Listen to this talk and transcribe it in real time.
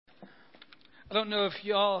I don't know if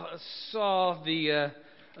y'all saw the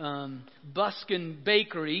Buskin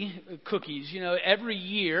Bakery cookies. You know, every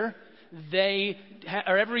year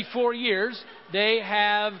or every 4 years, they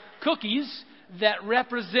have cookies that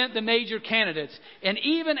represent the major candidates. And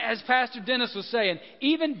even as Pastor Dennis was saying,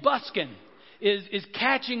 even Buskin is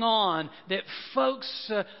catching on that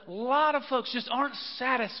a lot of folks just aren't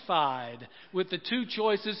satisfied with the two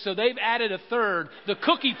choices, so they've added a third, the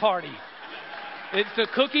cookie party. It's the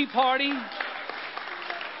cookie party.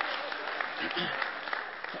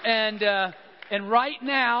 And right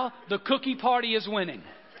now, the cookie party is winning.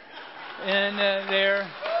 And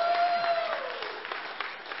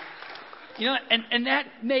and that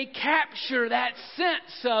may capture that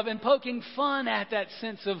sense of, and poking fun at that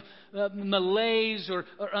sense of malaise or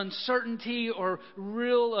uncertainty or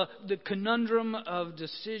real the conundrum of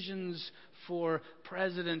decisions for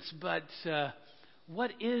presidents. But what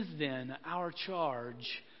is then our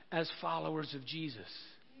charge as followers of Jesus?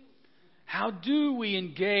 How do we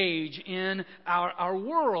engage in our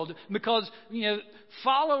world? Because,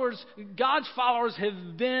 God's followers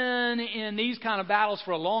have been in these kind of battles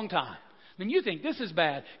for a long time. I mean, you think this is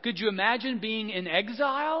bad. Could you imagine being in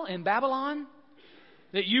exile in Babylon?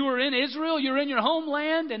 That you were in Israel, you're in your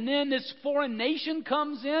homeland, and then this foreign nation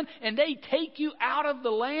comes in and they take you out of the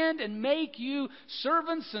land and make you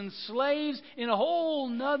servants and slaves in a whole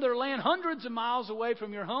nother land, hundreds of miles away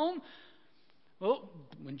from your home. Well,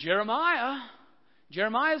 when Jeremiah's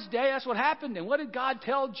day, that's what happened. And what did God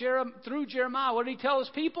tell through Jeremiah? What did He tell His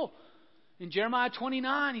people? In Jeremiah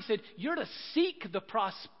 29, He said, you're to seek the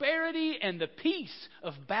prosperity and the peace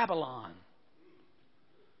of Babylon.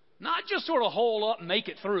 Not just sort of hole up and make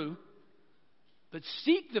it through, but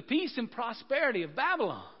seek the peace and prosperity of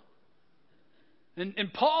Babylon.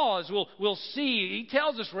 And Paul, as we'll see, he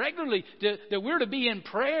tells us regularly that we're to be in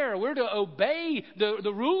prayer. We're to obey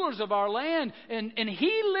the rulers of our land. And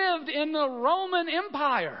he lived in the Roman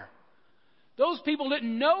Empire. Those people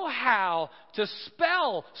didn't know how to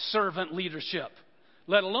spell servant leadership,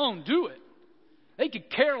 let alone do it. They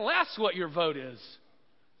could care less what your vote is.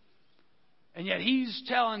 And yet he's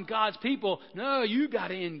telling God's people, no, you've got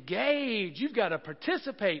to engage. You've got to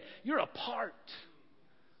participate. You're a part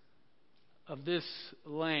of this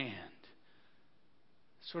land.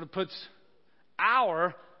 Sort of puts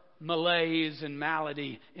our malaise and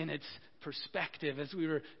malady in its perspective, as we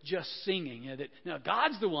were just singing. That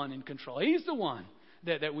God's the one in control. He's the one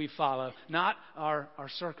that we follow, not our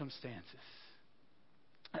circumstances.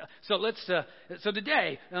 So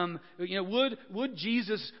today, would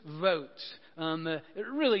Jesus vote? It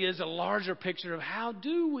really is a larger picture of how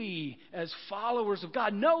do we, as followers of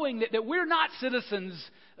God, knowing that we're not citizens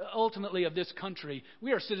ultimately of this country,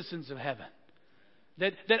 we are citizens of heaven.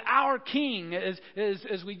 That our King,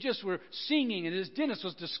 as we just were singing and as Dennis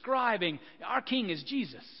was describing, our King is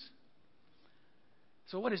Jesus.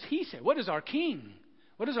 So what does He say? What does our King,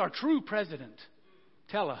 what does our true President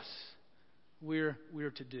tell us we're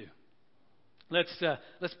to do?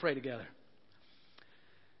 Let's pray together.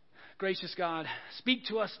 Gracious God, speak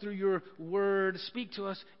to us through your word. Speak to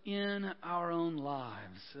us in our own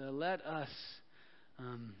lives. Let us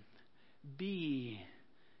be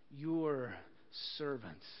your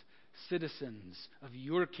servants, citizens of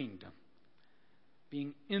your kingdom,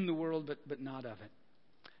 being in the world but not of it.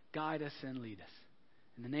 Guide us and lead us.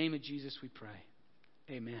 In the name of Jesus we pray.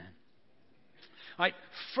 Amen. All right,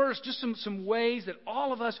 first, just some ways that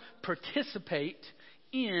all of us participate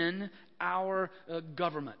in our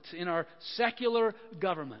government, in our secular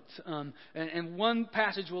government. And one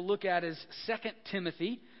passage we'll look at is 1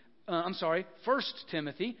 Timothy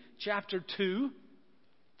chapter 2,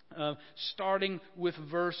 starting with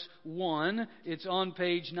verse 1. It's on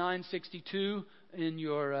page 962 in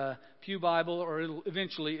your Pew Bible, or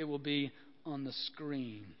eventually it will be on the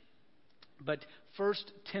screen. But 1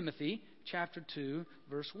 Timothy chapter 2,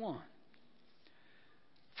 verse 1.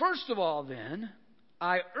 First of all, then,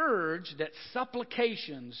 I urge that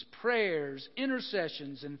supplications, prayers,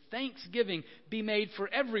 intercessions, and thanksgiving be made for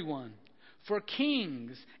everyone, for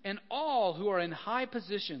kings and all who are in high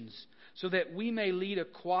positions, so that we may lead a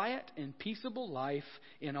quiet and peaceable life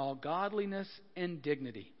in all godliness and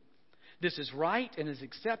dignity. This is right and is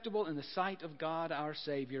acceptable in the sight of God our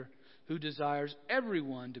Savior, who desires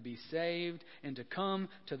everyone to be saved and to come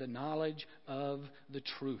to the knowledge of the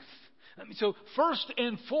truth. So first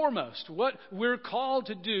and foremost, what we're called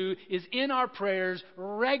to do is in our prayers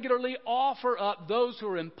regularly offer up those who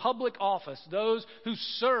are in public office, those who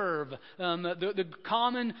serve the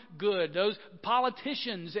common good, those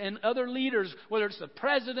politicians and other leaders, whether it's the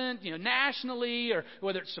president, nationally, or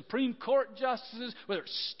whether it's Supreme Court justices, whether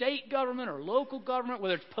it's state government or local government,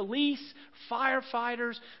 whether it's police,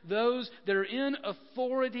 firefighters, those that are in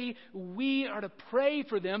authority. We are to pray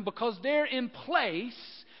for them because they're in place.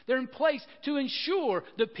 They're in place to ensure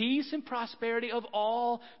the peace and prosperity of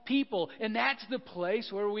all people. And that's the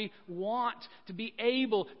place where we want to be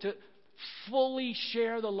able to fully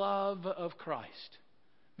share the love of Christ.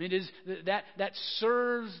 I mean, that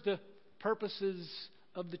serves the purposes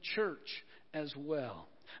of the church as well.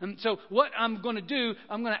 And so what I'm going to do,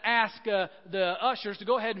 I'm going to ask the ushers to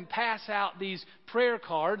go ahead and pass out these prayer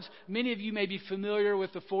cards. Many of you may be familiar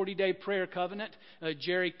with the 40-day prayer covenant.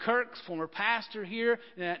 Jerry Kirk, former pastor here,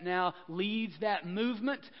 now leads that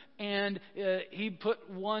movement. And he put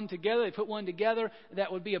one together. They put one together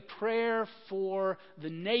that would be a prayer for the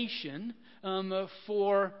nation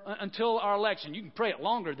until our election. You can pray it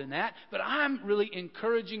longer than that, but I'm really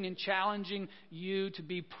encouraging and challenging you to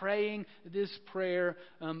be praying this prayer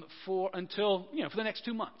for the next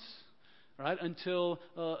 2 months, right? Until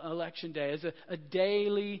election day, as a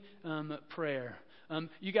daily prayer.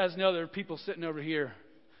 You guys know there are people sitting over here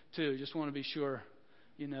too. Just want to be sure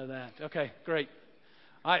you know that. Okay, great.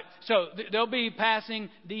 All right, so they'll be passing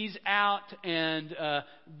these out and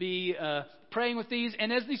be praying with these.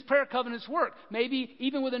 And as these prayer covenants work, maybe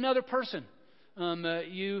even with another person,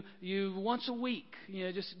 you once a week,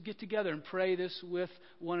 just get together and pray this with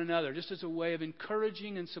one another, just as a way of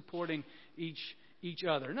encouraging and supporting each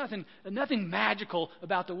other. Nothing magical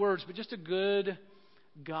about the words, but just a good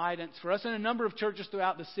guidance for us. And a number of churches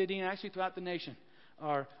throughout the city and actually throughout the nation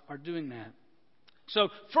are doing that. So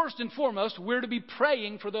first and foremost, we're to be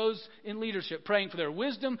praying for those in leadership, praying for their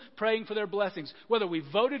wisdom, praying for their blessings, whether we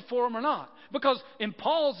voted for them or not. Because in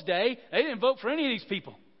Paul's day, they didn't vote for any of these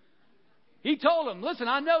people. He told them, listen,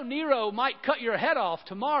 I know Nero might cut your head off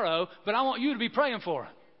tomorrow, but I want you to be praying for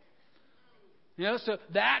him. So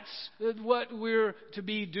that's what we're to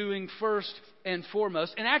be doing first and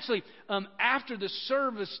foremost. And actually, after the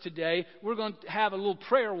service today, we're going to have a little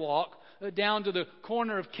prayer walk down to the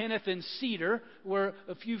corner of Kenneth and Cedar, where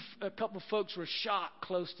a couple folks were shot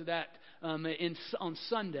close to that on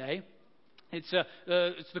Sunday. It's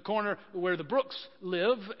the corner where the Brooks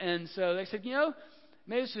live, and so they said,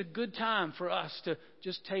 maybe it's a good time for us to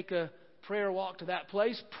just take a prayer walk to that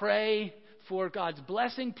place, pray for God's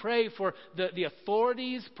blessing, pray for the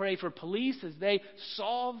authorities, pray for police as they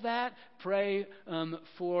solve that, pray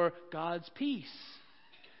for God's peace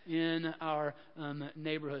in our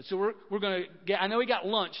neighborhood. So we're going to get, I know we got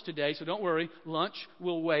lunch today, so don't worry, lunch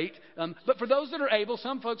will wait. But for those that are able,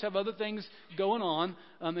 some folks have other things going on,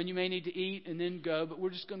 and you may need to eat and then go, but we're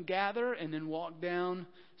just going to gather and then walk down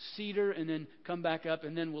Cedar and then come back up,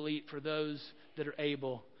 and then we'll eat for those that are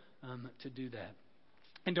able to do that.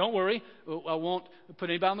 And don't worry, I won't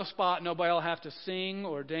put anybody on the spot. Nobody will have to sing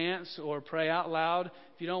or dance or pray out loud.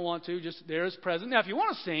 If you don't want to, just there is present. Now, if you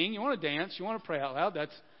want to sing, you want to dance, you want to pray out loud,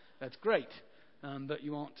 that's great. But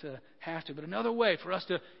you won't have to. But another way for us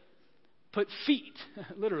to put feet,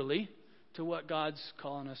 literally, to what God's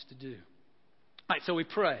calling us to do. All right, so we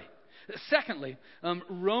pray. Secondly,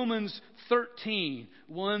 Romans 13,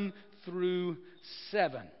 1 through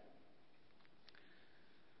 7.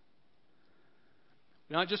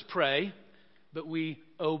 We don't just pray, but we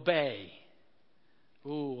obey.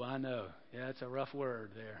 Ooh, I know. Yeah, it's a rough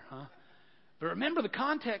word there, huh? But remember the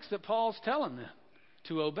context that Paul's telling them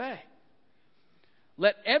to obey.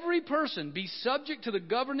 Let every person be subject to the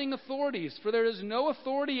governing authorities, for there is no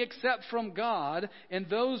authority except from God, and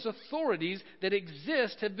those authorities that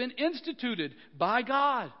exist have been instituted by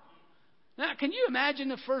God. Now, can you imagine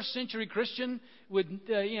the first century Christian with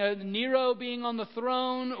Nero being on the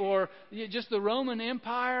throne, or just the Roman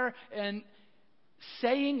Empire, and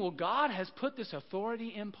saying, well, God has put this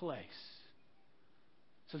authority in place,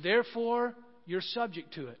 so therefore you're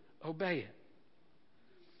subject to it. Obey it.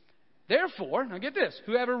 Therefore, now get this,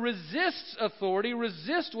 whoever resists authority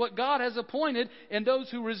resists what God has appointed, and those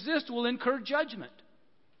who resist will incur judgment.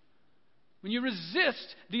 When you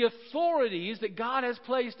resist the authorities that God has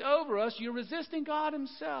placed over us, you're resisting God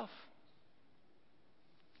Himself.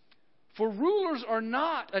 For rulers are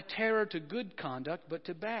not a terror to good conduct, but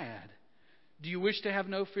to bad. Do you wish to have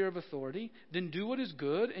no fear of authority? Then do what is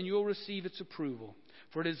good, and you will receive its approval.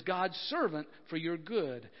 For it is God's servant for your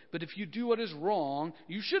good. But if you do what is wrong,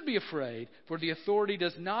 you should be afraid, for the authority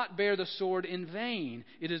does not bear the sword in vain.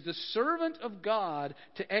 It is the servant of God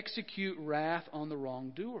to execute wrath on the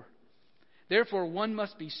wrongdoer. Therefore, one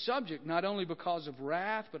must be subject not only because of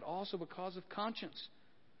wrath, but also because of conscience.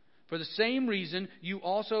 For the same reason, you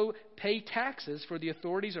also pay taxes, for the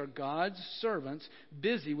authorities are God's servants,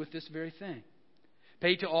 busy with this very thing.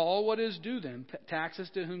 Pay to all what is due them, taxes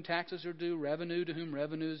to whom taxes are due, revenue to whom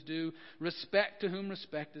revenue is due, respect to whom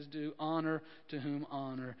respect is due, honor to whom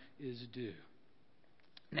honor is due.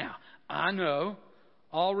 Now, I know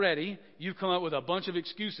already you've come up with a bunch of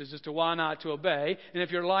excuses as to why not to obey. And if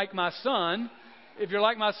you're like my son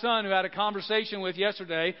who had a conversation with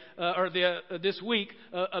yesterday this week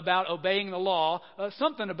about obeying the law,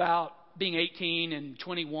 something about being 18 and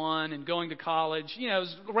 21 and going to college, it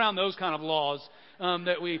was around those kind of laws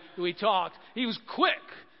that we talked. He was quick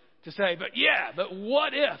to say, but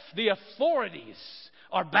what if the authorities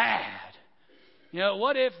are bad?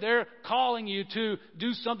 What if they're calling you to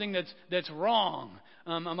do something that's wrong?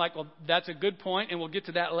 I'm like, well, that's a good point, and we'll get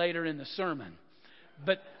to that later in the sermon.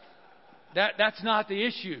 But that's not the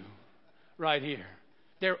issue right here.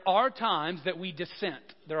 There are times that we dissent.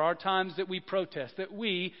 There are times that we protest, that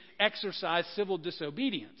we exercise civil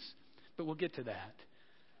disobedience. But we'll get to that.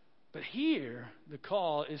 But here, the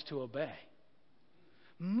call is to obey.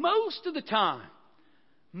 Most of the time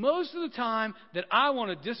that I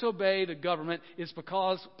want to disobey the government is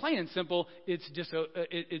because, plain and simple,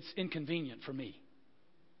 it's inconvenient for me.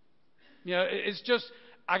 It's just,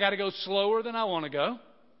 I got to go slower than I want to go.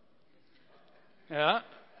 Yeah.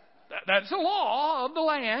 That's the law of the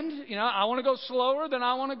land. I want to go slower than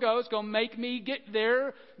I want to go. It's going to make me get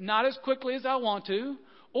there not as quickly as I want to.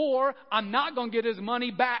 Or I'm not going to get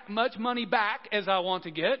much money back as I want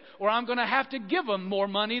to get. Or I'm going to have to give them more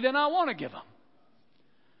money than I want to give them.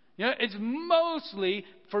 It's mostly,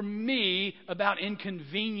 for me, about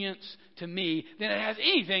inconvenience to me than it has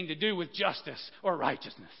anything to do with justice or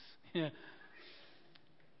righteousness.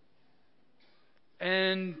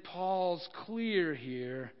 And Paul's clear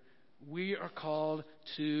here. We are called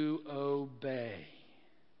to obey.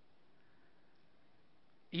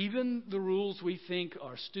 Even the rules we think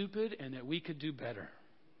are stupid and that we could do better.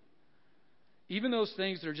 Even those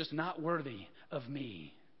things that are just not worthy of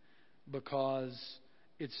me because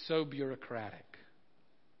it's so bureaucratic.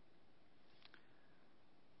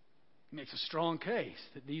 It makes a strong case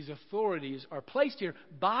that these authorities are placed here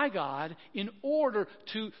by God in order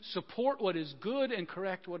to support what is good and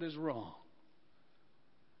correct what is wrong.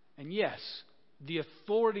 And yes, the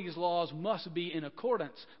authorities' laws must be in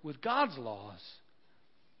accordance with God's laws.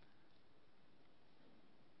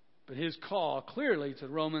 But his call clearly to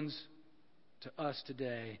Romans, to us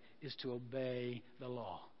today, is to obey the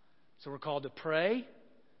law. So we're called to pray.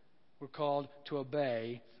 We're called to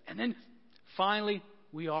obey. And then finally,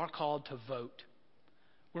 we are called to vote.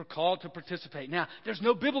 We're called to participate. Now, there's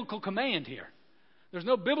no biblical command here. There's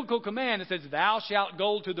no biblical command that says, thou shalt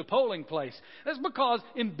go to the polling place. That's because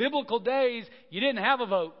in biblical days, you didn't have a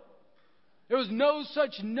vote. There was no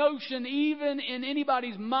such notion even in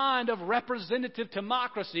anybody's mind of representative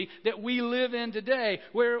democracy that we live in today,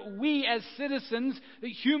 where we as citizens,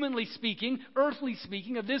 humanly speaking, earthly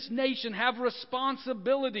speaking, of this nation have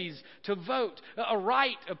responsibilities to vote. A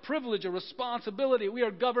right, a privilege, a responsibility. We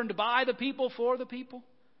are governed by the people, for the people.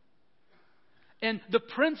 And the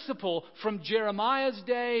principle from Jeremiah's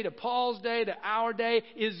day to Paul's day to our day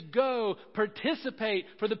is go, participate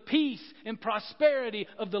for the peace and prosperity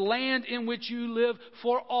of the land in which you live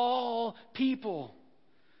for all people.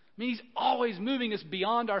 I mean, he's always moving us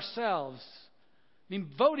beyond ourselves. I mean,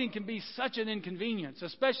 voting can be such an inconvenience,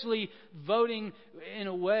 especially voting in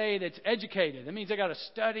a way that's educated. That means I got to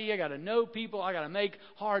study, I got to know people, I got to make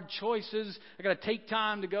hard choices, I got to take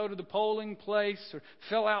time to go to the polling place or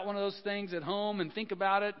fill out one of those things at home and think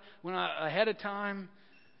about it ahead of time.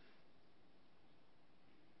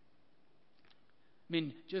 I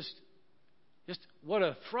mean, just what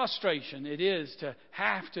a frustration it is to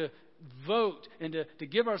have to vote and to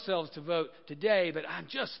give ourselves to vote today. But I'm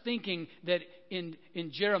just thinking that in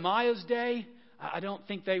Jeremiah's day, I don't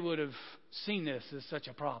think they would have seen this as such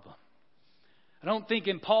a problem. I don't think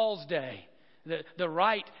in Paul's day the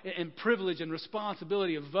right and privilege and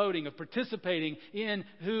responsibility of voting, of participating in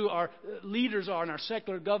who our leaders are in our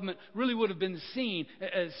secular government really would have been seen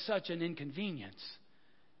as such an inconvenience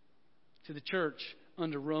to the church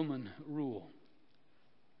under Roman rule.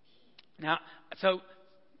 Now, so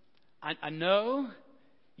I know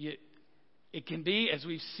it can be, as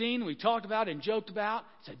we've seen, we talked about and joked about,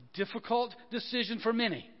 it's a difficult decision for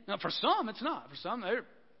many. Now, for some, it's not. For some,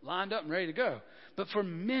 lined up and ready to go. But for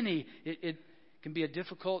many, it can be a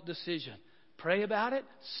difficult decision. Pray about it,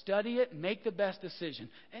 study it, make the best decision.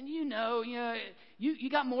 And you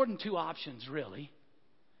got more than two options, really.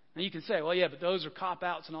 Now you can say, well, yeah, but those are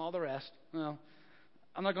cop-outs and all the rest. Well,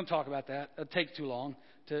 I'm not going to talk about that. It takes too long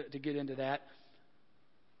to get into that.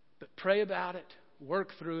 But pray about it, work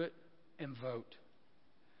through it, and vote.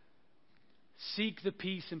 Seek the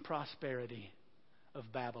peace and prosperity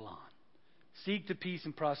of Babylon. Seek the peace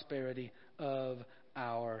and prosperity of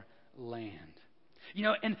our land.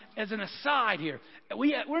 And as an aside here,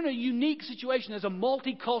 we're in a unique situation as a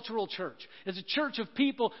multicultural church, as a church of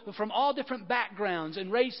people from all different backgrounds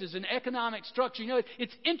and races and economic structure.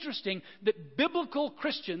 It's interesting that biblical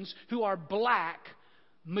Christians who are black,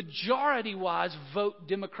 majority-wise, vote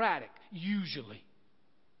Democratic, usually.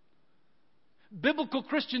 Biblical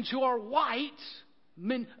Christians who are white,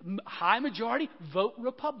 high majority, vote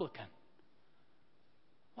Republican.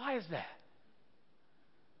 Why is that?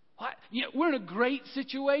 We're in a great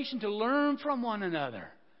situation to learn from one another.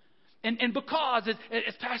 And because,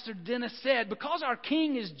 as Pastor Dennis said, because our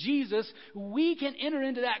King is Jesus, we can enter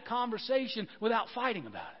into that conversation without fighting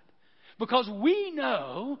about it. Because we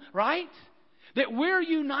know, right, that we're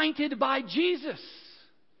united by Jesus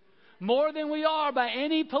more than we are by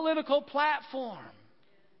any political platform.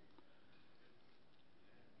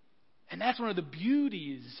 And that's one of the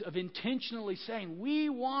beauties of intentionally saying we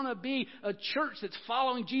want to be a church that's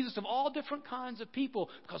following Jesus of all different kinds of people,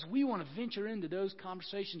 because we want to venture into those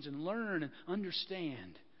conversations and learn and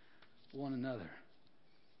understand one another.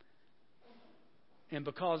 And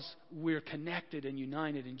because we're connected and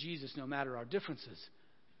united in Jesus, no matter our differences,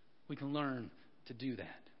 we can learn to do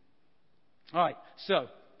that. All right, so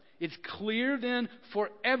it's clear then for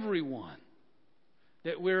everyone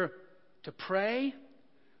that we're to pray,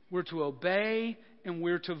 we're to obey, and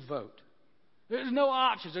we're to vote. There's no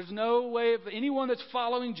options. There's no way of anyone that's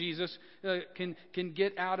following Jesus can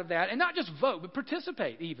get out of that. And not just vote, but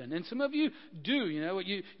participate even. And some of you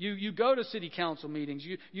do. You go to city council meetings.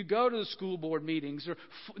 You go to the school board meetings or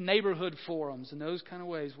neighborhood forums and those kind of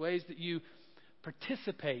ways that you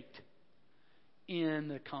participate in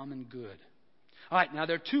the common good. All right, now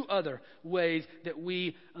there are two other ways that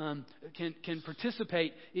we can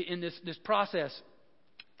participate in this process.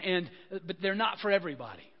 But they're not for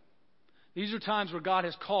everybody. These are times where God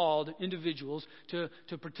has called individuals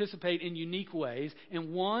to participate in unique ways.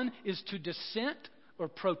 And one is to dissent or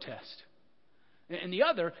protest. And the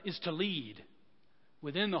other is to lead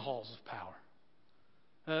within the halls of power.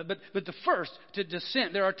 But the first, to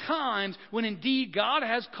dissent. There are times when indeed God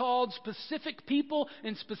has called specific people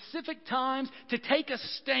in specific times to take a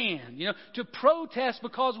stand, to protest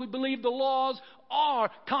because we believe the laws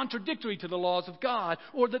are contradictory to the laws of God,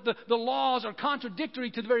 or that the laws are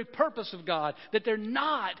contradictory to the very purpose of God, that they're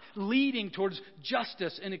not leading towards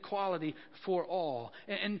justice and equality for all.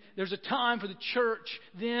 And there's a time for the church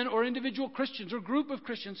then, or individual Christians or group of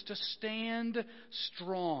Christians, to stand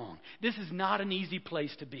strong. This is not an easy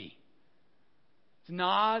place to be. It's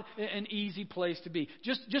not an easy place to be.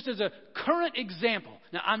 Just as a current example.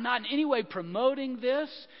 Now, I'm not in any way promoting this,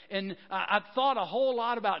 and I've thought a whole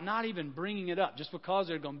lot about not even bringing it up, just because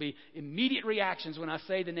there are going to be immediate reactions when I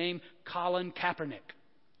say the name Colin Kaepernick.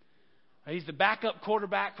 He's the backup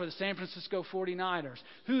quarterback for the San Francisco 49ers,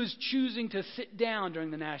 who is choosing to sit down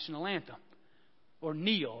during the national anthem. Or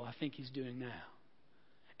kneel, I think he's doing now.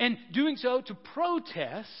 And doing so to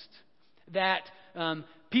protest that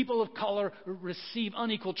people of color receive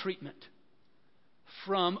unequal treatment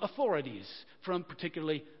from authorities, from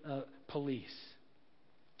particularly police.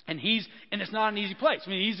 And it's not an easy place. I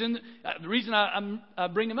mean, he's in. The reason I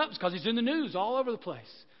bring him up is because he's in the news all over the place.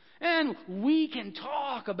 And we can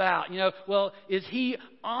talk about, well, is he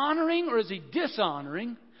honoring or is he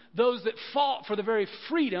dishonoring those that fought for the very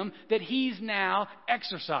freedom that he's now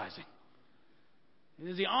exercising?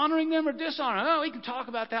 Is he honoring them or dishonoring them? Oh, we can talk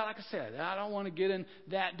about that, like I said. I don't want to get in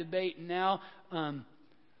that debate now.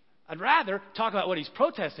 I'd rather talk about what he's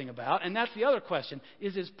protesting about, and that's the other question.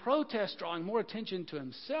 Is his protest drawing more attention to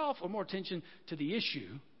himself or more attention to the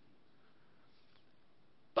issue?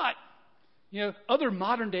 But, other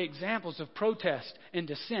modern-day examples of protest and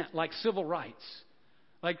dissent, like civil rights,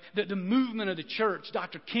 like the movement of the church,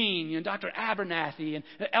 Dr. King and Dr. Abernathy and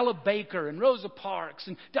Ella Baker and Rosa Parks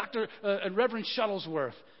and and Reverend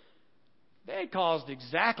Shuttlesworth. They caused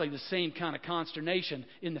exactly the same kind of consternation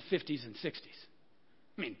in the 50s and 60s.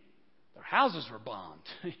 I mean, their houses were bombed.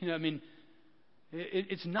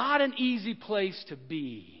 It's not an easy place to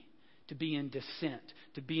be, to be in dissent,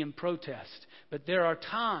 to be in protest. But there are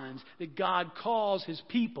times that God calls His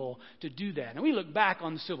people to do that. And we look back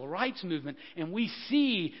on the civil rights movement and we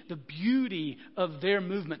see the beauty of their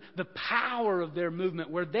movement, the power of their movement,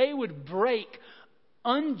 where they would break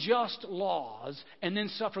unjust laws and then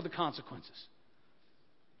suffer the consequences.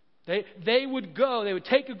 They would go, they would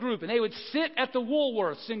take a group, and they would sit at the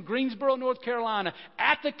Woolworths in Greensboro, North Carolina,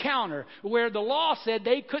 at the counter where the law said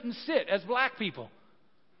they couldn't sit as black people.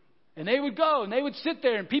 And they would go, and they would sit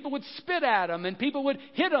there, and people would spit at them, and people would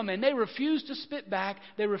hit them, and they refused to spit back.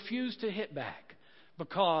 They refused to hit back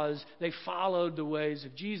because they followed the ways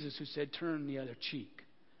of Jesus, who said, turn the other cheek.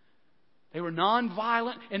 They were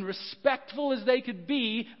nonviolent and respectful as they could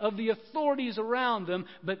be of the authorities around them,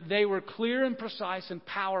 but they were clear and precise and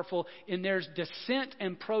powerful in their dissent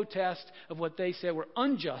and protest of what they said were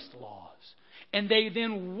unjust laws. And they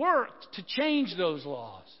then worked to change those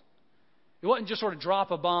laws. It wasn't just sort of drop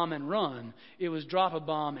a bomb and run. It was drop a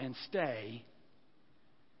bomb and stay,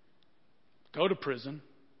 go to prison,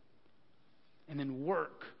 and then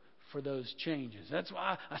work for those changes. That's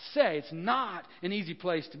why I say it's not an easy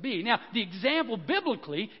place to be. Now, the example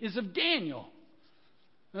biblically is of Daniel.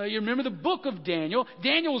 You remember the book of Daniel.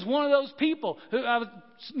 Daniel was one of those people who I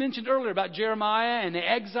mentioned earlier about Jeremiah and the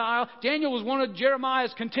exile. Daniel was one of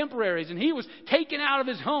Jeremiah's contemporaries, and he was taken out of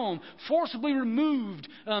his home, forcibly removed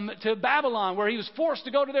to Babylon, where he was forced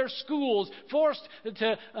to go to their schools, forced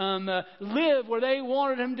to live where they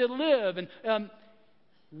wanted him to live. And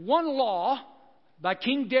one law by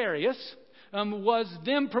King Darius was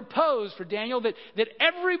then proposed for Daniel that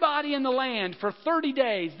everybody in the land for 30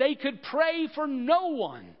 days, they could pray for no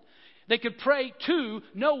one. They could pray to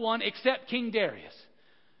no one except King Darius.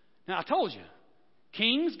 Now, I told you,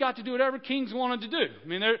 kings got to do whatever kings wanted to do. I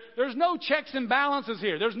mean, there's no checks and balances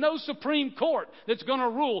here. There's no Supreme Court that's going to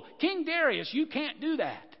rule. King Darius, you can't do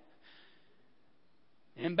that.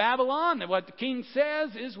 In Babylon, what the king says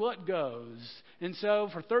is what goes. And so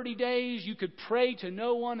for 30 days, you could pray to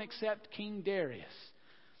no one except King Darius.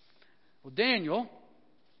 Well, Daniel,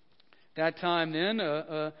 that time then,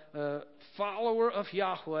 a follower of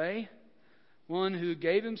Yahweh, one who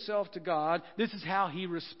gave himself to God, this is how he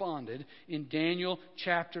responded in Daniel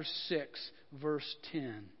chapter 6, verse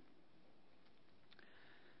 10.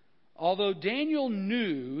 Although Daniel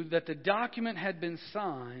knew that the document had been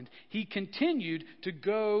signed, he continued to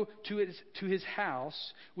go to his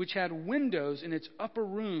house, which had windows in its upper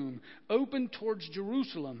room, open towards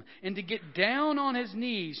Jerusalem, and to get down on his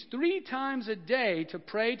knees 3 times a day to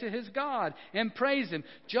pray to his God and praise Him,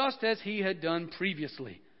 just as he had done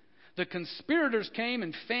previously. The conspirators came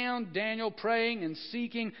and found Daniel praying and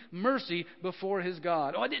seeking mercy before his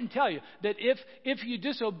God. Oh, I didn't tell you that if you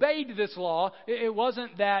disobeyed this law, it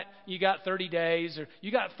wasn't that you got 30 days or you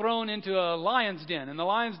got thrown into a lion's den. And the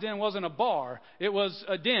lion's den wasn't a bar. It was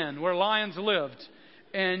a den where lions lived.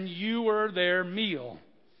 And you were their meal.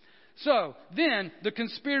 So then the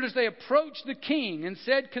conspirators, they approached the king and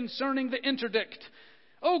said concerning the interdict,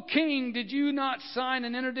 O king, did you not sign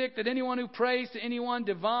an interdict that anyone who prays to anyone,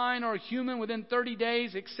 divine or human, within 30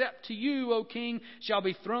 days, except to you, O king, shall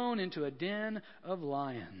be thrown into a den of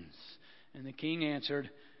lions? And the king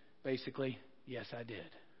answered, basically, yes, I did.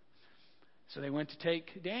 So they went to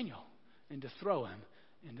take Daniel and to throw him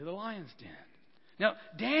into the lion's den. Now,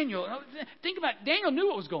 Daniel, think about it. Daniel knew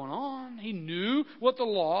what was going on. He knew what the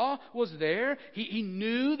law was there. He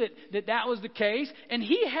knew that was the case. And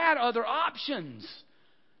he had other options.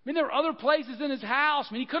 I mean, there were other places in his house.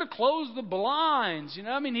 I mean, he could have closed the blinds,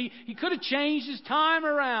 I mean, he could have changed his time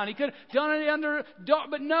around. He could have done it under dark.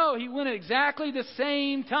 But no, he went at exactly the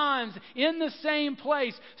same times, in the same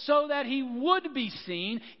place, so that he would be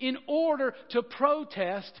seen in order to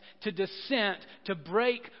protest, to dissent, to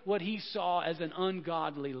break what he saw as an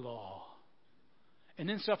ungodly law. And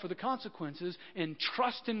then suffer the consequences and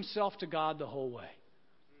trust himself to God the whole way.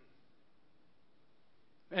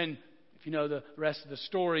 And if you know the rest of the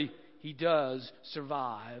story, he does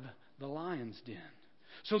survive the lion's den.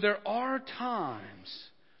 So there are times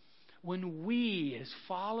when we, as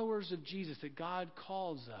followers of Jesus, that God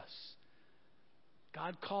calls us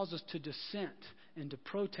to dissent and to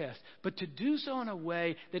protest, but to do so in a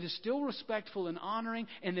way that is still respectful and honoring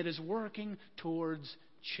and that is working towards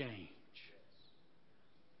change.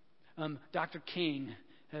 Dr. King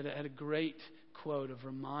had a great quote of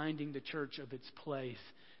reminding the church of its place,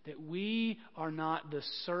 that we are not the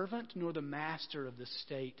servant nor the master of the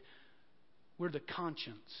state. We're the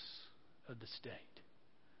conscience of the state.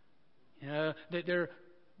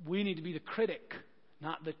 We need to be the critic,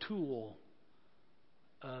 not the tool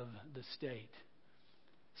of the state.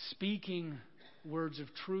 Speaking words of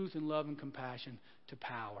truth and love and compassion to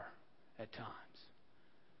power at times.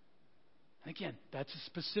 And again, that's a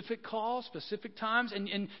specific call, specific times,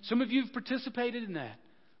 and some of you have participated in that.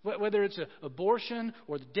 Whether it's abortion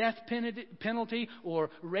or the death penalty or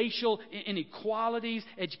racial inequalities,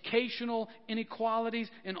 educational inequalities,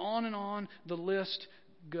 and on the list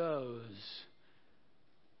goes.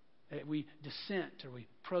 We dissent or we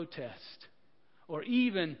protest. Or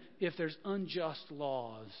even if there's unjust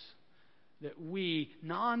laws, that we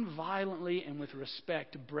non-violently and with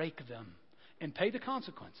respect break them and pay the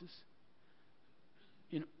consequences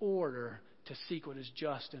in order to seek what is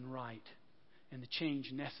just and right and the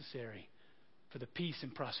change necessary for the peace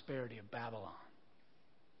and prosperity of Babylon.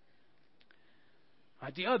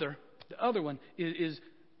 Right, the other one is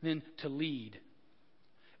then to lead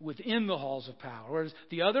within the halls of power. Whereas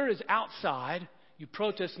the other is outside. You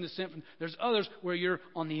protest and dissent. There's others where you're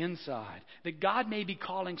on the inside. That God may be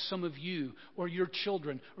calling some of you or your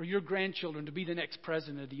children or your grandchildren to be the next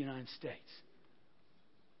president of the United States.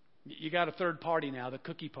 You got a third party now, the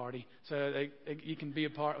cookie party, so you can be a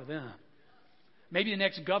part of them. Maybe the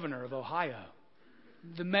next governor of Ohio,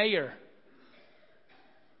 the mayor,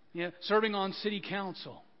 serving on city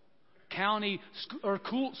council, county or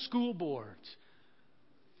school boards.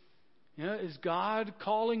 Is God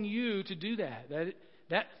calling you to do that?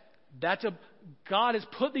 God has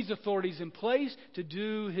put these authorities in place to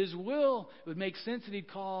do His will. It would make sense that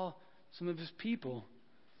He'd call some of His people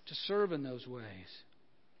to serve in those ways.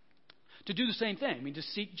 To do the same thing, to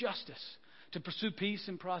seek justice, to pursue peace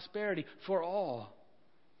and prosperity for all.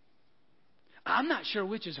 I'm not sure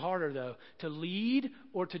which is harder, though, to lead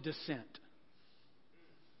or to dissent.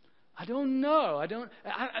 I don't know.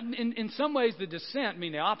 In some ways, the dissent,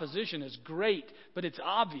 the opposition is great, but it's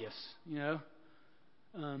obvious,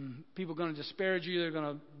 People are going to disparage you, they're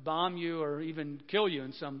going to bomb you, or even kill you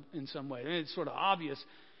in some way. It's sort of obvious.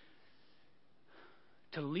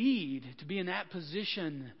 To lead, to be in that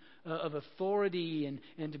position of authority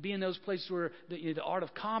and to be in those places where the art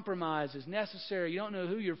of compromise is necessary. You don't know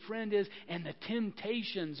who your friend is, and the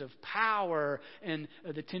temptations of power and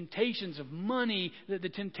the temptations of money, the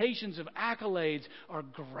temptations of accolades are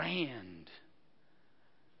grand.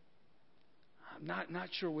 I'm not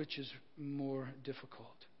sure which is more difficult.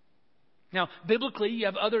 Now, biblically, you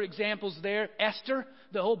have other examples there. Esther,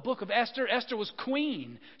 the whole book of Esther. Esther was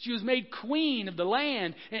queen. She was made queen of the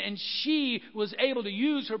land. And she was able to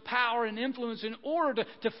use her power and influence in order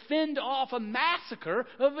to fend off a massacre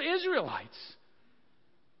of Israelites.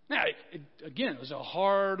 Now, it was a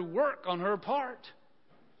hard work on her part.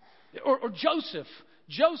 Or Joseph.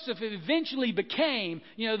 Joseph eventually became,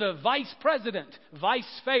 the vice president,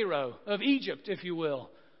 vice pharaoh of Egypt, if you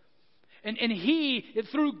will. And he,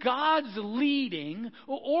 through God's leading,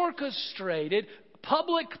 orchestrated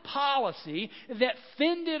public policy that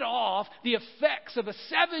fended off the effects of a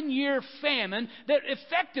 7-year famine that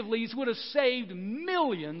effectively would have saved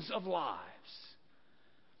millions of lives.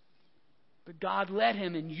 But God led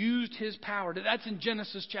him and used His power. That's in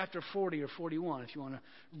Genesis chapter 40 or 41, if you want to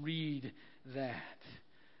read that.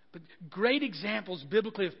 But great examples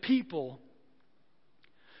biblically of people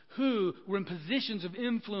who were in positions of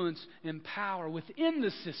influence and power within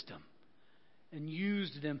the system and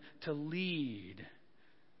used them to lead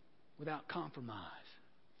without compromise.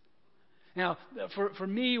 Now, for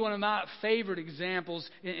me, one of my favorite examples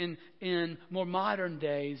in more modern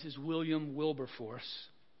days is William Wilberforce.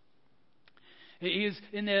 He is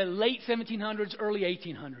in the late 1700s, early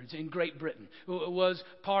 1800s in Great Britain. Was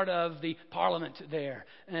part of the Parliament there.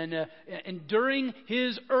 And during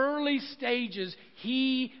his early stages,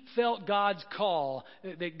 he felt God's call.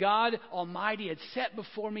 That God Almighty had set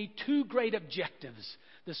before me two great objectives.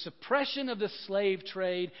 The suppression of the slave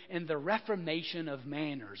trade and the reformation of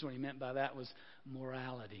manners. What he meant by that was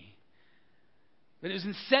morality. But it was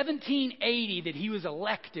in 1780 that he was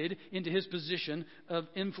elected into his position of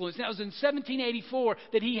influence. Now, it was in 1784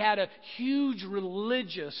 that he had a huge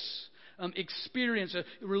religious experience, a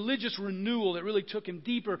religious renewal that really took him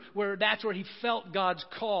deeper, that's where he felt God's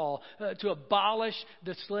call to abolish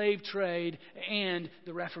the slave trade and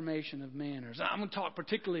the reformation of manners. I'm going to talk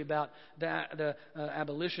particularly about the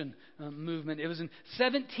abolition movement. It was in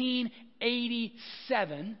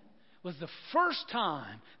 1787 was the first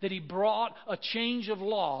time that he brought a change of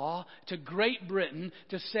law to Great Britain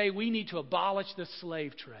to say we need to abolish the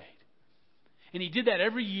slave trade. And he did that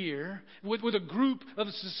every year with a group of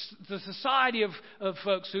the society of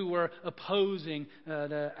folks who were opposing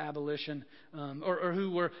the abolition or who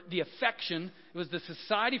were the affection. It was the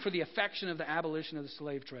Society for the Affection of the Abolition of the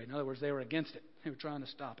Slave Trade. In other words, they were against it. They were trying to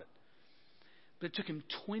stop it. But it took him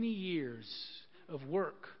 20 years of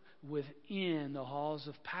work within the halls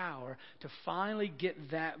of power to finally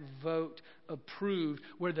get that vote approved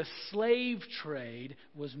where the slave trade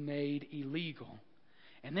was made illegal.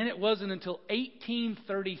 And then it wasn't until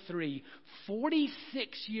 1833,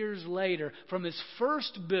 46 years later, from his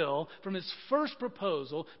first bill, from his first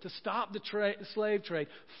proposal to stop the slave trade,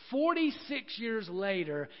 46 years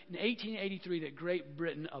later, in 1883, that Great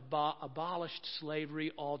Britain abolished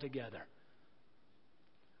slavery altogether.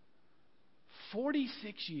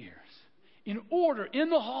 46 years. In order,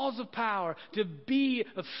 in the halls of power, to be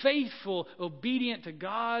a faithful, obedient to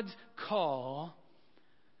God's call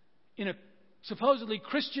in a supposedly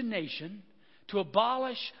Christian nation to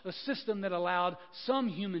abolish a system that allowed some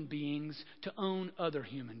human beings to own other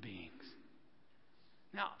human beings.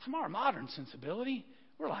 Now, from our modern sensibility,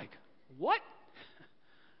 we're like, what?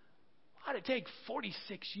 Why did it take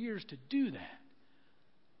 46 years to do that?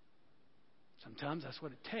 Sometimes that's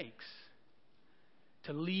what it takes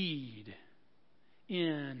to lead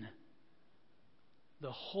in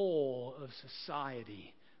the whole of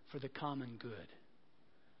society for the common good.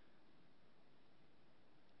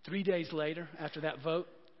 3 days later, after that vote,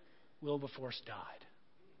 Wilberforce died.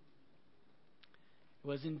 It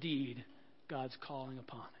was indeed God's calling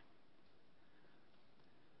upon him.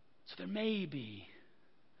 So there may be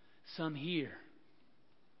some here,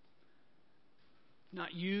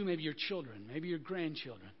 not you, maybe your children, maybe your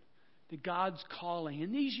grandchildren, that God's calling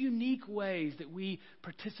in these unique ways that we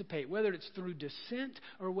participate, whether it's through dissent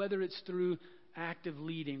or whether it's through active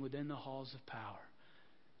leading within the halls of power.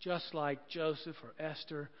 Just like Joseph or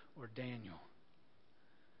Esther or Daniel.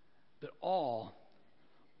 But all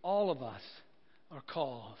of us are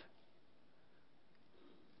called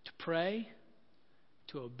to pray,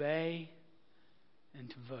 to obey, and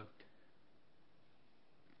to vote.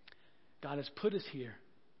 God has put us here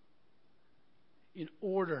in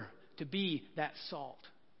order to be that salt,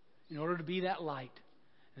 in order to be that light.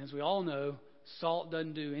 And as we all know, salt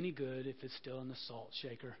doesn't do any good if it's still in the salt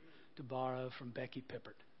shaker, to borrow from Becky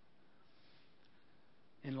Pippert.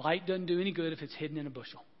 And light doesn't do any good if it's hidden in a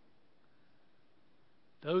bushel.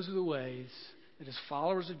 Those are the ways that as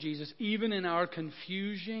followers of Jesus, even in our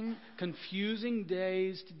confusing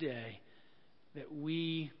days today, that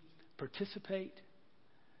we participate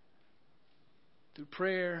through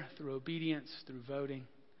prayer, through obedience, through voting,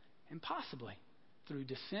 and possibly through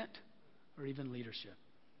dissent or even leadership.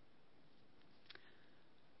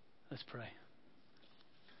 Let's pray.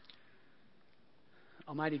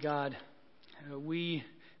 Almighty God, we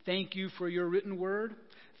thank you for your written word.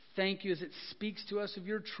 Thank you as it speaks to us of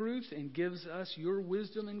your truth and gives us your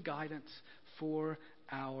wisdom and guidance for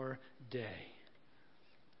our day.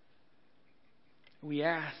 We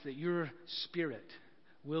ask that your Spirit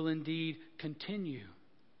will indeed continue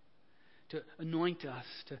to anoint us,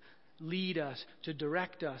 to lead us, to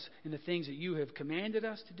direct us in the things that you have commanded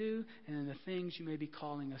us to do and in the things you may be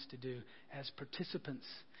calling us to do as participants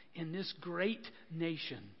in this great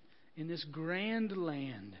nation, in this grand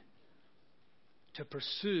land, to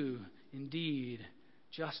pursue indeed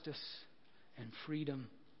justice and freedom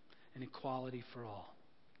and equality for all.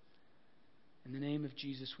 In the name of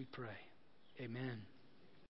Jesus we pray. Amen.